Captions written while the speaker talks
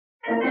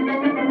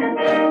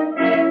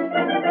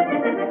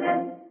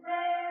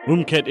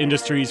Umket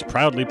Industries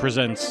proudly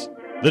presents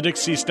the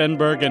Dixie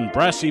Stenberg and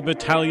Brassy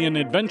Battalion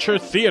Adventure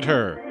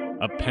Theater,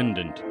 a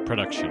pendant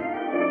production.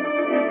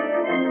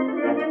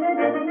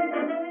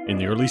 In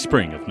the early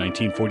spring of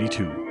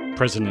 1942,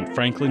 President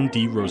Franklin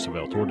D.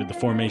 Roosevelt ordered the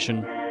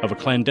formation of a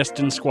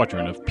clandestine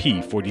squadron of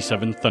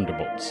P-47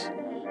 Thunderbolts.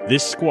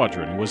 This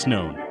squadron was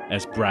known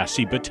as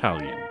Brassy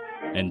Battalion,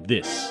 and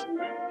this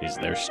is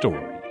their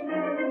story.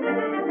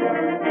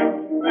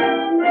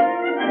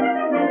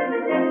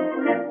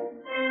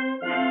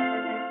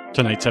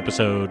 Tonight's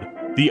episode,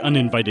 The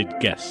Uninvited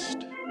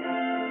Guest.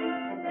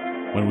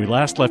 When we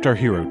last left our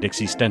hero,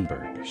 Dixie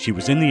Stenberg, she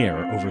was in the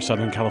air over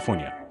Southern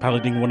California,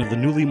 piloting one of the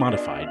newly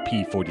modified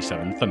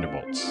P-47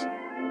 Thunderbolts.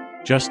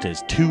 Just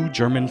as two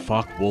German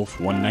Focke-Wulf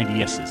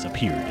 190Ss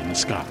appeared in the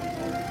sky.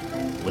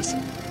 Listen.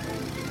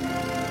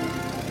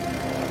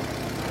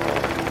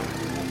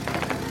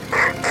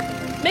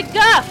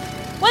 McGuff!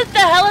 What the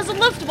hell is a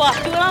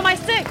Luftwaffe doing on my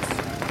six?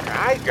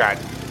 I got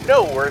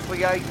no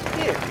earthly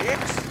idea,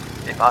 Dix.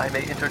 If I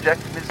may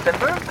interject, Miss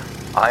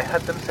Stenberg, I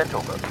had them sent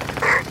over.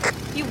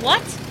 You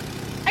what?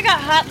 I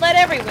got hot lead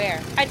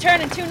everywhere. I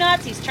turned in two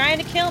Nazis trying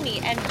to kill me,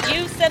 and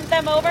you sent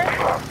them over?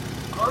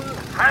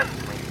 Unhand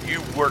me.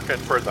 You working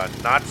for the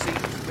Nazis,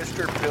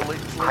 Mr.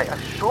 Billingsley? I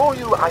assure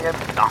you I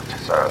am not,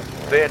 sir.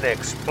 Then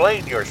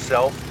explain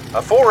yourself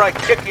before I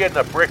kick you in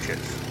the britches.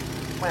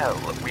 Well,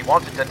 we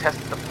wanted to test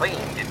the plane,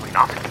 did we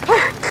not?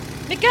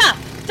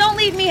 McGuff, don't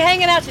leave me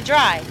hanging out to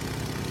dry.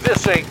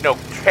 This ain't no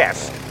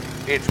test.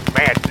 It's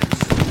madness.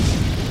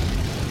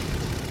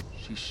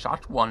 She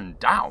shot one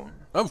down.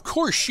 Of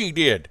course she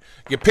did.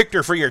 You picked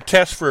her for your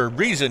test for a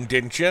reason,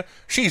 didn't you?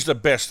 She's the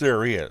best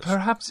there is.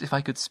 Perhaps if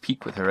I could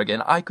speak with her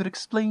again, I could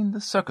explain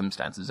the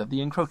circumstances of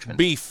the encroachment.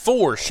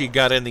 Before she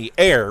got in the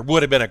air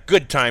would have been a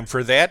good time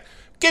for that.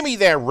 Give me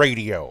that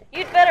radio.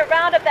 You'd better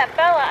round up that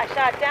fella I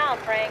shot down,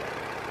 Frank.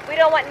 We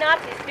don't want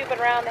Nazis snooping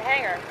around the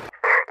hangar.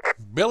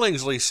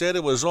 Billingsley said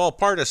it was all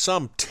part of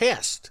some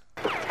test.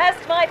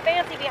 Test my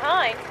fancy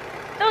behind.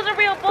 Those are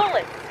real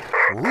bullets.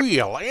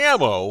 Real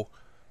ammo?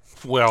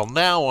 Well,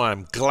 now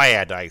I'm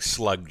glad I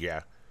slugged you.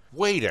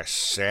 Wait a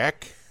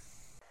sec.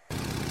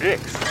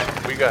 Dix,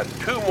 we got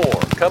two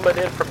more coming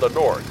in from the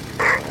north.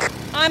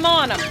 I'm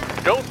on them.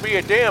 Don't be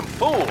a damn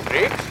fool,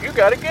 Dix. You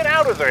gotta get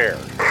out of there.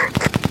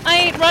 I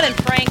ain't running,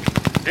 Frank.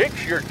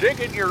 Dix, you're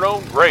digging your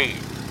own grave.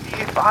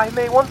 If I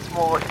may once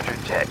more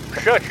interject.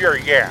 Shut your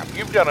yap.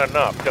 You've done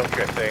enough, don't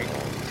you think?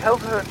 Tell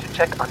her to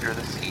check under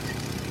the seat.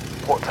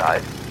 Port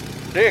side.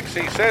 Dix,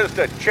 he says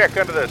to check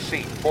under the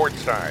seat, port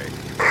side.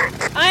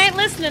 I ain't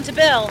listening to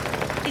Bill.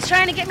 He's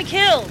trying to get me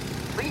killed.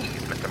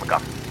 Please, Mr.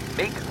 McGuff,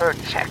 make her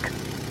check.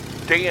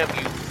 Damn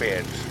you,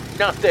 feds.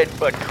 Nothing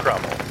but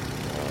trouble.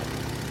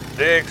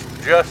 Dix,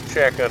 just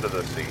check under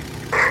the seat.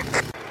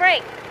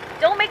 Frank,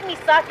 don't make me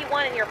sock you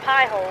one in your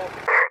pie hole.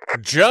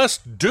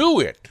 Just do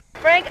it.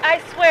 Frank,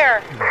 I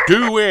swear.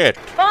 Do it.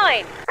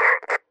 Fine.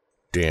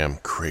 Damn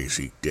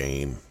crazy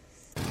dame.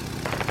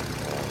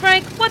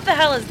 Frank, what the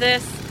hell is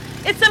this?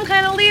 It's some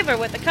kind of lever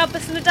with a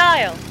compass and a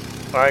dial.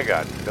 I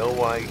got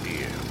no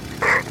idea.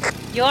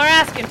 You're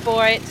asking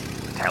for it.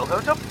 Tell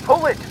her to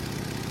pull it.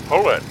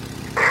 Pull it.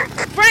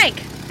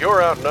 Frank!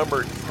 You're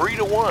outnumbered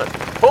 3-1.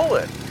 Pull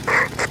it.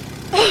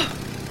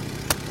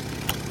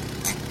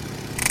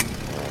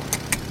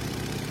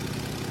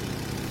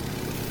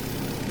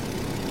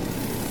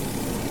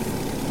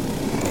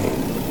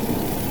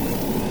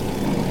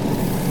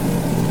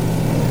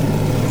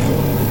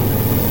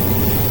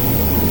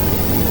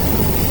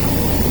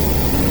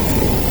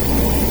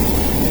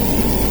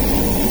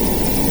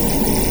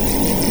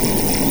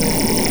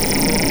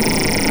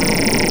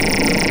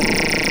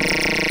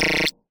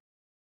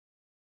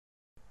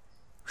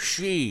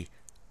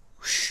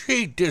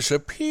 She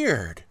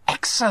disappeared.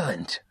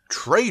 Excellent.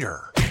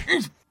 Traitor.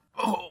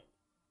 Oh.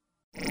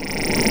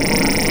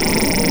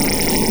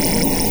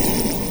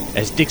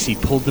 As Dixie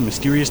pulled the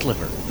mysterious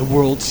lever, the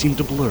world seemed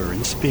to blur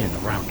and spin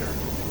around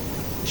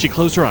her. She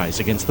closed her eyes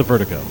against the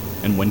vertigo,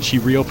 and when she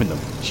reopened them,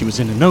 she was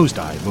in a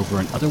nosedive over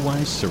an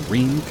otherwise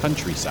serene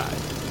countryside.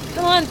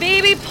 Come on,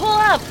 baby, pull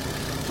up!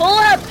 Pull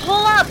up,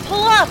 pull up,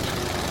 pull up!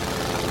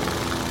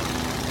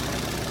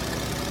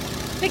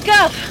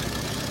 McGuff!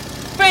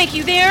 Frank,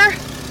 you there?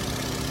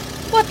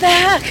 What the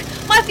heck?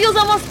 My fuel's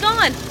almost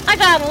gone. I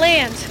gotta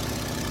land.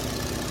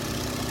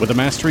 With a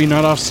mastery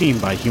not off seen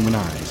by human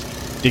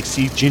eyes,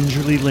 Dixie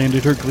gingerly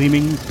landed her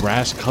gleaming,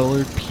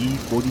 brass-colored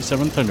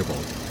P-47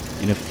 Thunderbolt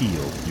in a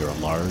field near a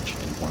large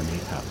and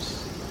ornate house.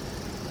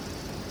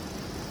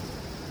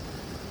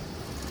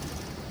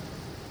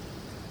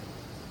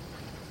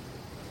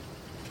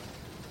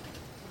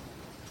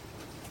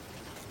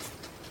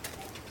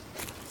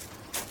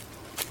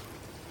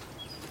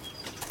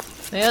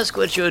 Ask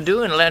what you're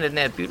doing landing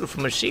that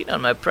beautiful machine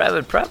on my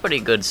private property,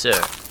 good sir.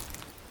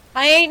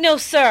 I ain't no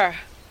sir.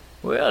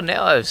 Well,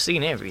 now I've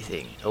seen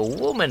everything. A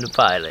woman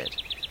pilot.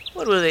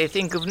 What will they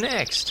think of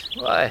next?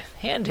 Why,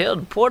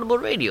 handheld portable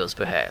radios,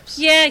 perhaps.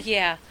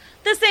 Yeah.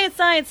 This ain't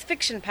science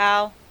fiction,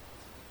 pal.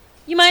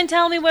 You mind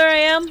telling me where I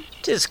am?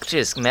 Tisk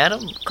tisk,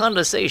 madam.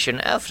 Conversation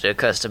after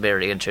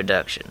customary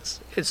introductions.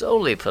 It's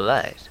only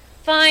polite.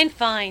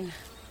 Fine.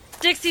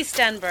 Dixie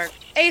Stenberg,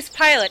 ace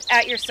pilot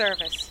at your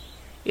service.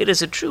 It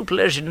is a true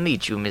pleasure to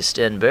meet you, Miss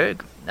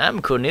Stenberg.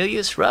 I'm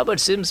Cornelius Robert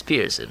Sims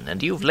Pearson,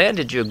 and you've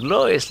landed your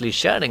gloriously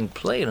shining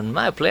plane on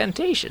my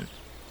plantation.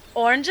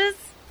 Oranges?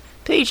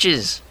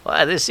 Peaches!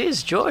 Why, this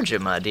is Georgia,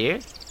 my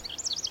dear.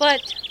 But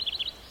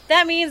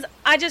that means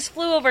I just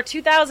flew over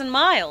 2,000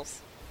 miles.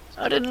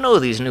 I didn't know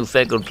these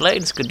newfangled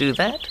planes could do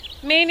that.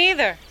 Me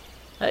neither.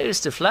 I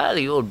used to fly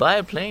the old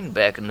biplane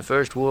back in the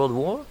First World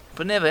War,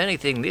 but never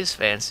anything this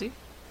fancy.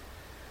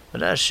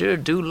 But I sure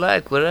do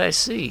like what I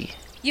see.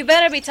 You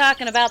better be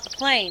talking about the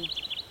plane.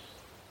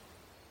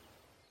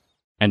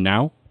 And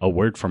now, a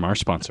word from our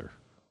sponsor.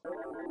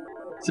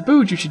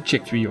 Suppose you should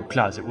check through your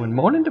closet one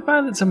morning to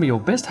find that some of your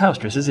best house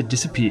dresses had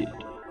disappeared.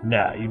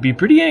 Now, you'd be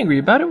pretty angry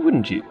about it,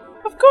 wouldn't you?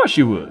 Of course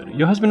you would.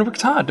 Your husband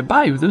works hard to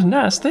buy you those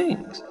nice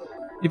things.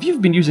 If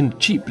you've been using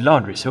cheap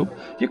laundry soap,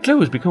 your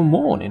clothes become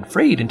worn and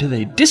frayed until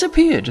they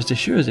disappear just as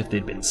sure as if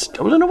they'd been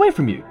stolen away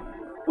from you.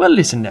 Well,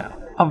 listen now.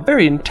 Our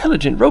very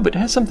intelligent robot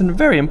has something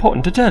very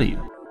important to tell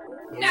you.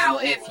 Now,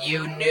 if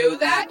you knew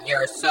that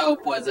your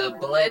soap was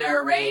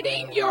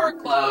obliterating your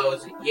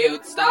clothes,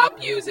 you'd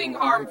stop using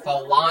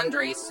harmful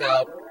laundry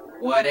soap,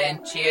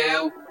 wouldn't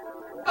you?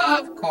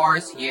 Of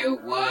course you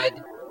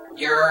would.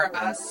 You're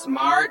a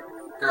smart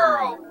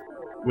girl.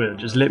 Well,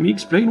 just let me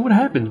explain what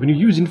happens when you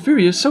use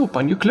inferior soap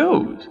on your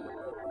clothes.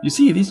 You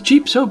see, these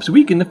cheap soaps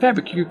weaken the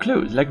fabric of your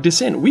clothes like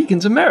dissent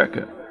weakens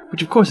America,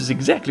 which of course is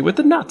exactly what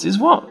the Nazis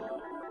want.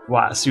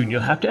 Why, soon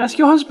you'll have to ask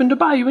your husband to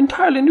buy you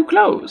entirely new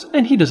clothes,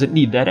 and he doesn't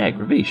need that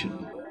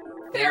aggravation.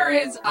 There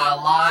is a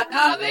lot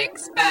of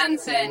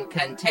expense in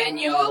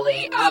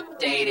continually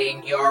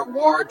updating your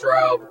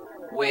wardrobe,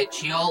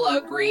 which you'll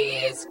agree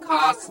is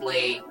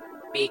costly,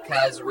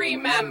 because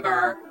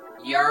remember,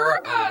 you're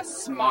a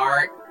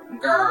smart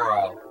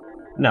girl.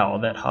 Now, all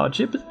that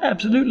hardship is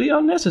absolutely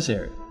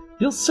unnecessary.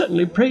 He'll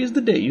certainly praise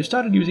the day you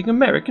started using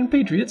American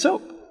Patriot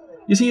soap.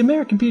 You see,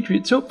 American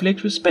Patriot soap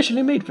flakes were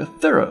specially made for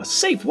thorough,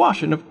 safe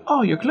washing of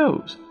all your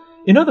clothes.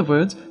 In other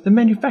words, they're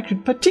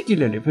manufactured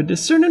particularly for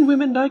discerning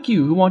women like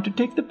you who want to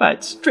take the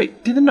fight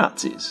straight to the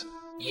Nazis.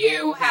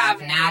 You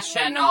have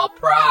national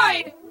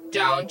pride,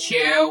 don't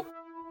you?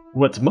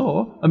 What's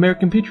more,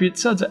 American Patriot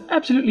suds are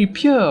absolutely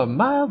pure,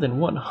 mild, and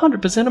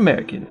 100%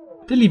 American.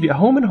 They leave your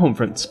home and home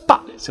front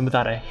spotless and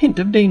without a hint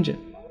of danger.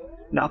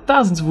 Now,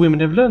 thousands of women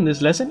have learned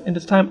this lesson, and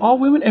it's time all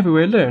women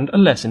everywhere learned a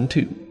lesson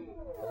too.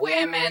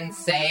 Women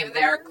save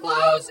their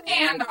clothes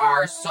and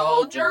are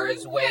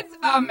soldiers with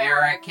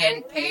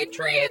American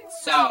Patriot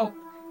soap.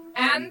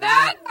 And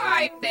that,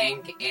 I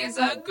think, is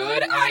a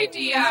good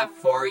idea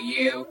for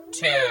you,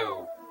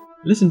 too.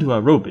 Listen to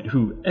our robot,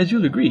 who, as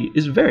you'll agree,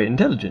 is very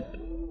intelligent.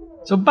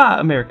 So buy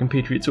American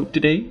Patriot soap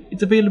today.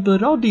 It's available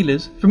at all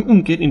dealers from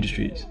Uninvited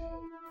Industries.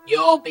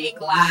 You'll be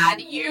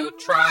glad you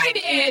tried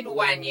it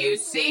when you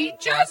see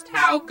just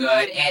how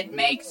good it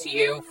makes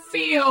you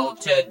feel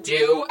to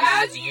do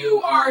as you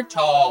are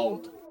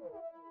told.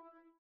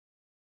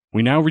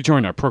 We now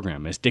rejoin our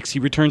program as Dixie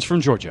returns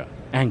from Georgia,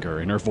 anger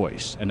in her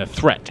voice and a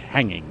threat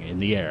hanging in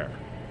the air.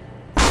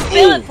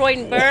 Spill it,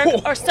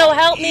 Freudenberg, or so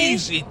help me.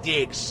 Easy,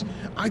 Dix.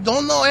 I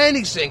don't know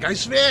anything, I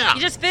swear.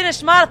 You just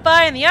finished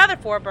modifying the other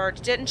 4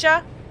 birds, didn't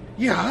ya?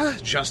 Yeah,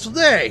 just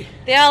today.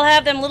 They all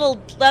have them little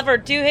lever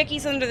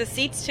doohickeys under the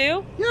seats,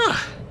 too? Yeah,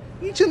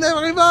 each and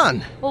every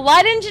one. Well,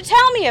 why didn't you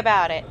tell me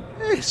about it?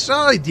 Hey,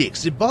 sorry,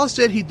 Dix. The boss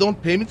said he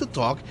don't pay me to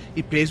talk,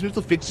 he pays me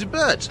to fix the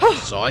birds.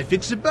 So I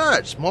fix the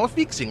birds. More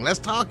fixing, less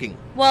talking.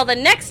 Well, the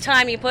next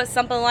time you put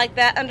something like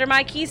that under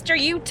my keister,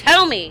 you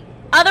tell me.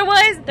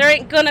 Otherwise, there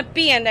ain't gonna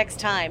be a next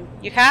time.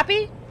 You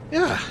copy?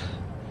 Yeah,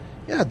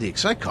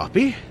 Dix, I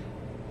copy.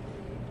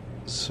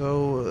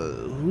 So,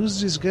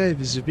 who's this guy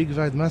with the big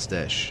white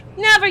mustache?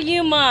 Never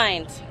you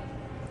mind.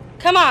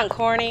 Come on,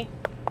 Corny.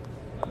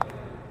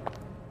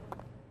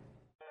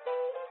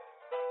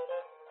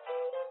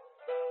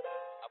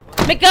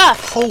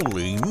 McGuff!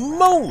 Holy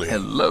moly!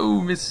 Hello,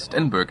 Miss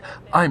Stenberg.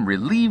 I'm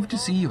relieved to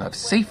see you have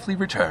safely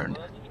returned.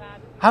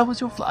 How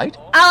was your flight?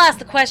 I'll ask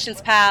the questions,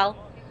 pal.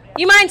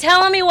 You mind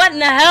telling me what in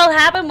the hell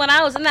happened when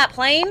I was in that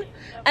plane?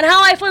 And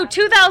how I flew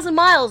 2,000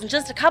 miles in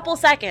just a couple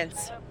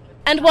seconds?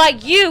 And why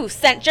you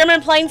sent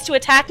German planes to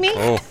attack me?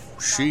 Oh,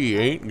 she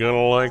ain't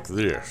gonna like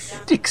this.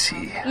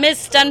 Dixie.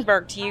 Miss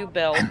Stenberg to you,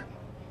 Bill.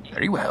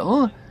 Very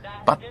well.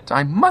 But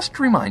I must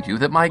remind you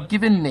that my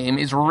given name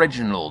is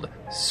Reginald,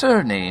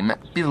 surname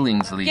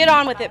Billingsley. Get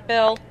on with it,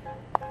 Bill.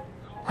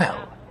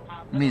 Well,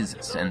 Ms.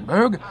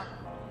 Stenberg,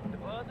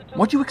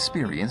 what you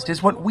experienced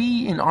is what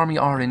we in Army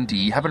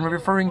R&D have been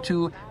referring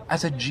to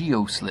as a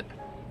geoslip.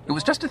 It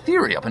was just a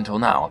theory up until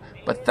now,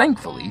 but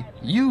thankfully,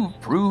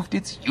 you've proved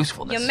its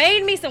usefulness. You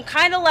made me some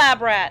kind of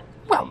lab rat.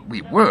 Well,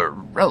 we were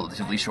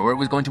relatively sure it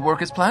was going to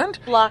work as planned.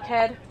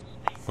 Blockhead.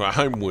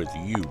 I'm with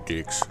you,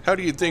 Dix. How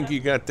do you think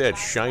you got that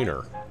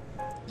shiner?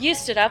 You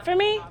stood up for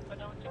me?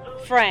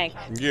 Frank.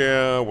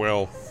 Yeah,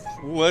 well,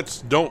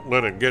 don't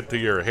let it get to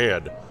your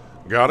head.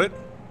 Got it?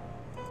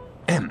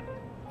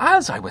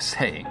 as I was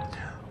saying,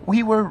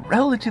 we were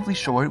relatively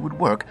sure it would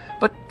work,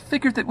 but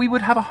figured that we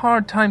would have a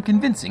hard time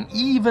convincing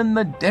even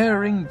the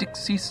daring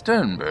Dixie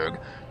Sternberg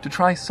to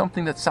try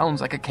something that sounds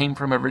like it came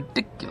from a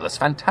ridiculous,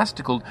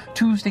 fantastical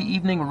Tuesday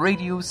evening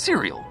radio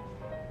serial.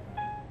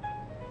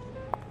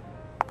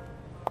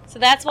 So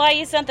that's why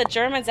you sent the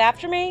Germans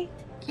after me?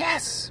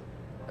 Yes.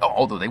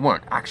 Although they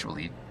weren't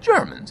actually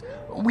Germans.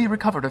 We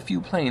recovered a few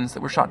planes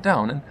that were shot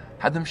down and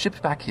had them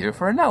shipped back here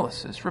for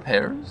analysis,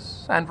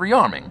 repairs, and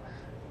rearming.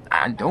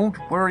 And don't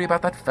worry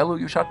about that fellow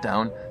you shot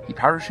down. He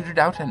parachuted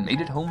out and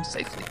made it home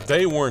safely.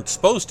 They weren't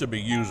supposed to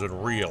be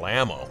using real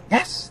ammo.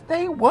 Yes,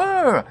 they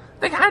were.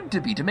 They had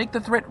to be to make the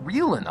threat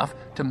real enough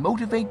to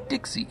motivate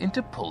Dixie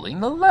into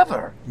pulling the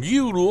lever.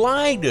 You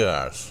lied to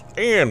us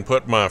and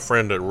put my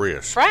friend at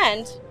risk.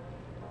 Friend?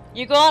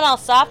 You going all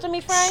soft on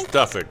me, Frank?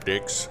 Stuff it,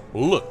 Dix.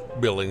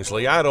 Look,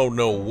 Billingsley, I don't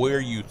know where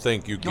you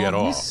think you get You're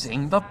off.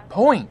 missing the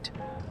point.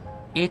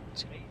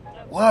 It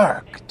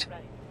worked.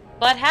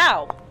 But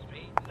how?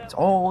 It's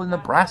all in the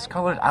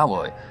brass-colored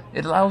alloy.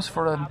 It allows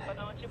for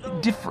a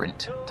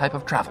different type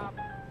of travel.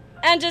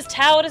 And just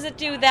how does it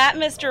do that,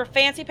 Mr.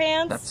 Fancy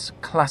Pants? That's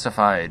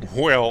classified.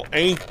 Well,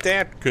 ain't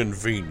that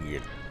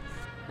convenient?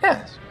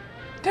 Yes,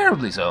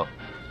 terribly so.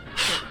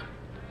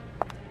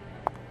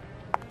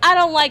 I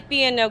don't like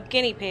being no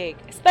guinea pig,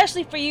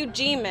 especially for you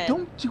G-men.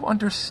 Don't you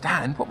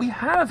understand what we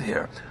have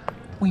here?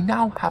 We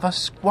now have a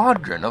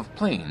squadron of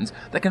planes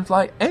that can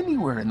fly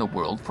anywhere in the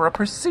world for a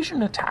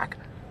precision attack,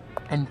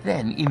 and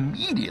then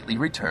immediately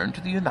return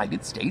to the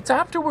United States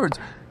afterwards.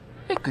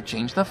 It could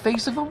change the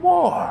face of the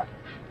war.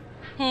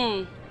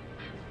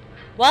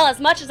 Well, as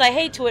much as I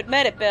hate to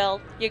admit it, Bill,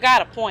 you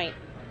got a point.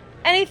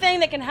 Anything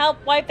that can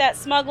help wipe that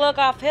smug look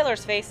off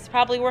Hitler's face is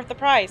probably worth the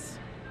price.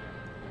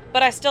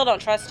 But I still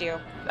don't trust you.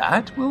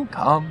 That will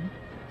come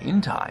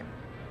in time.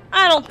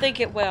 I don't think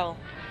it will.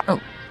 Oh,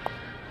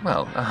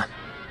 well,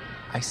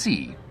 I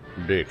see.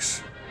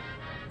 Dix,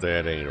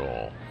 that ain't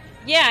all.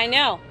 Yeah, I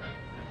know.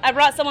 I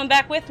brought someone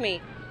back with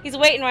me. He's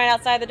waiting right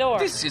outside the door.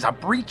 This is a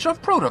breach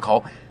of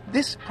protocol.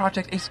 This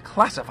project is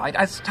classified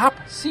as top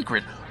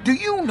secret. Do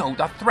you know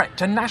the threat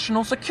to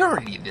national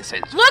security this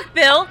is? Look,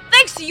 Bill,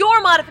 thanks to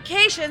your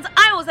modifications,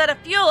 I was out of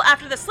fuel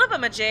after the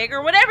slip-a-majig,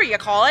 or whatever you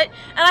call it,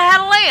 and I had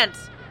to land.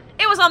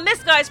 It was on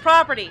this guy's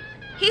property.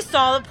 He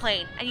saw the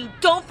plane, and you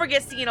don't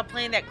forget seeing a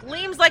plane that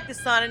gleams like the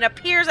sun and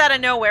appears out of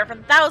nowhere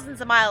from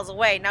thousands of miles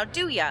away, now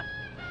do ya?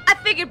 I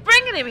figured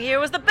bringing him here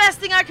was the best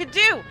thing I could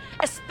do,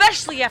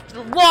 especially after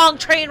the long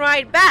train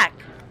ride back.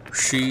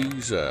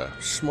 She's a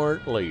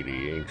smart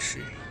lady, ain't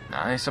she?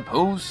 I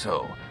suppose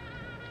so.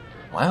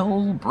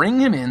 Well, bring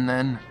him in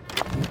then.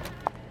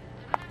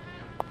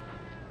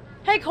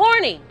 Hey,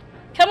 Corny,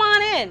 come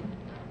on in.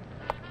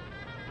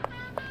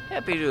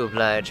 Happy to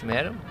oblige,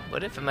 madam.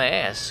 But if I may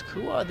ask,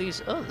 who are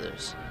these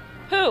others?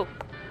 Who?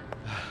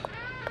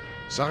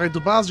 Sorry to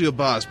bother you,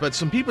 boss, but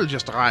some people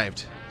just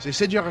arrived. They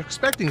said you're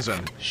expecting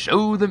them.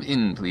 Show them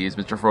in, please,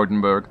 Mr.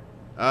 Freudenberg.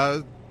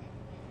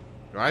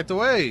 Right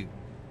away.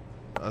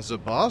 The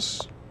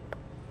boss?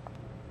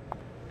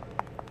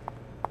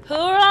 Who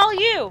are all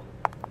you?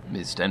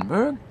 Ms.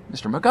 Stenberg,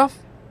 Mr. McGuff,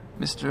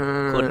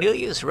 Mr.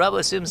 Cornelius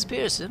Robert Sims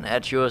Pearson,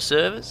 at your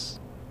service.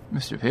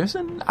 Mr.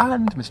 Pearson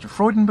and Mr.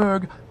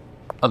 Freudenberg.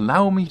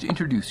 Allow me to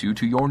introduce you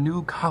to your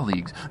new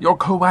colleagues, your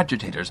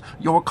coadjutors,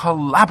 your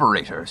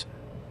collaborators.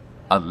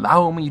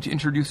 Allow me to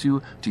introduce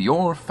you to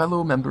your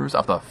fellow members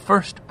of the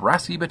 1st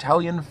Brassy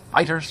Battalion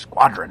Fighter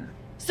Squadron.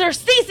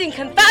 Surceasing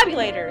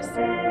confabulators!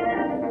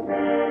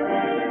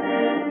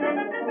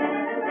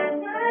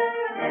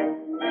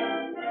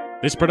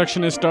 This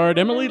production has starred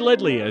Emily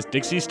Ledley as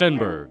Dixie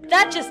Stenberg,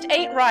 That just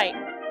ain't right.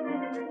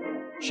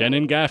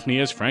 Shannon Gaffney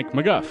as Frank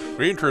McGuff,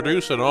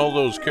 Introducing all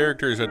those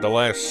characters at the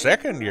last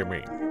second, you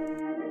mean?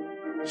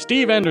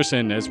 Steve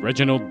Anderson as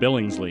Reginald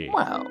Billingsley,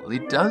 Well,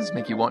 it does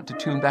make you want to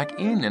tune back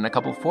in a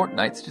couple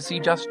fortnights to see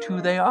just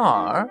who they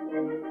are.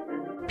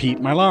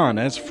 Pete Milan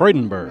as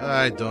Freudenberg,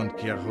 I don't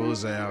care who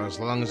they are as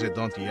long as they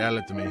don't yell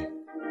at me.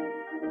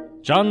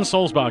 John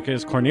Solzbach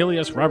as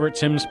Cornelius Robert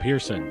Sims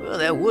Pearson, Well,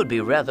 that would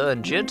be rather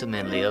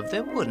ungentlemanly of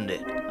them, wouldn't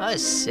it? I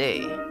say.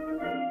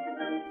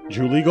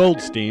 Julie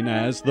Goldstein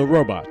as the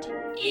Robot,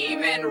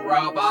 Even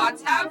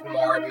robots have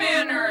more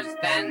manners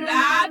than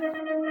that?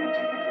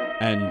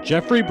 and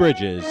Jeffrey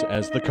Bridges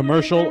as the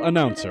commercial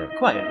announcer.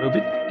 Quiet,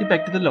 Robot. Get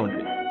back to the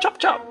laundry. Chop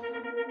chop!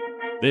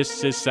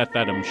 This is Seth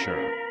Adams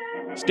Sher.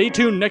 Stay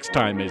tuned next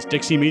time as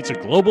Dixie meets a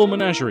global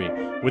menagerie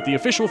with the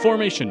official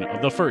formation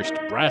of the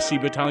 1st Brassy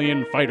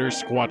Battalion Fighter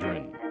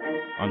Squadron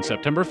on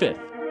September 5th,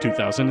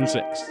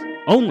 2006,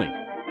 only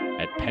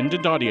at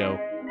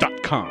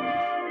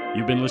pendantaudio.com.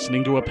 You've been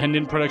listening to a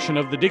pendant production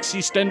of the Dixie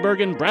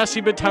Stenberg and Brassy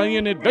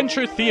Battalion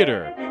Adventure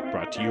Theater,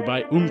 brought to you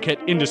by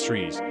Umket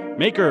Industries,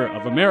 maker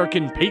of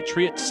American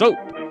Patriot Soap.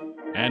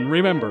 And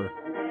remember,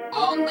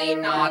 Only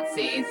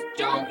Nazis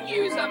don't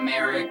use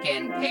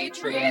American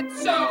Patriot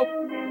soap.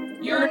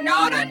 You're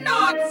not a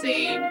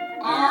Nazi,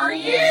 are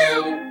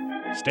you?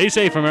 stay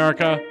safe,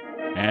 America,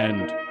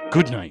 and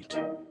good night.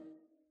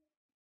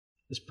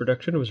 This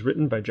production was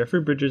written by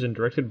Jeffrey Bridges and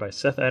directed by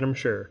Seth Adams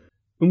Sher,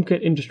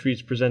 Umket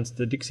Industries presents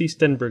the Dixie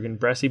Stenberg and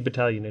Brassy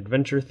Battalion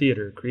Adventure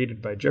Theater,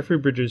 created by Jeffrey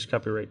Bridges,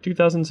 copyright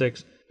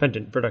 2006,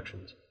 Pendant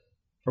Productions.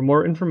 For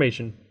more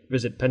information,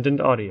 visit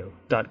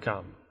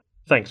pendantaudio.com.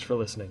 Thanks for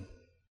listening.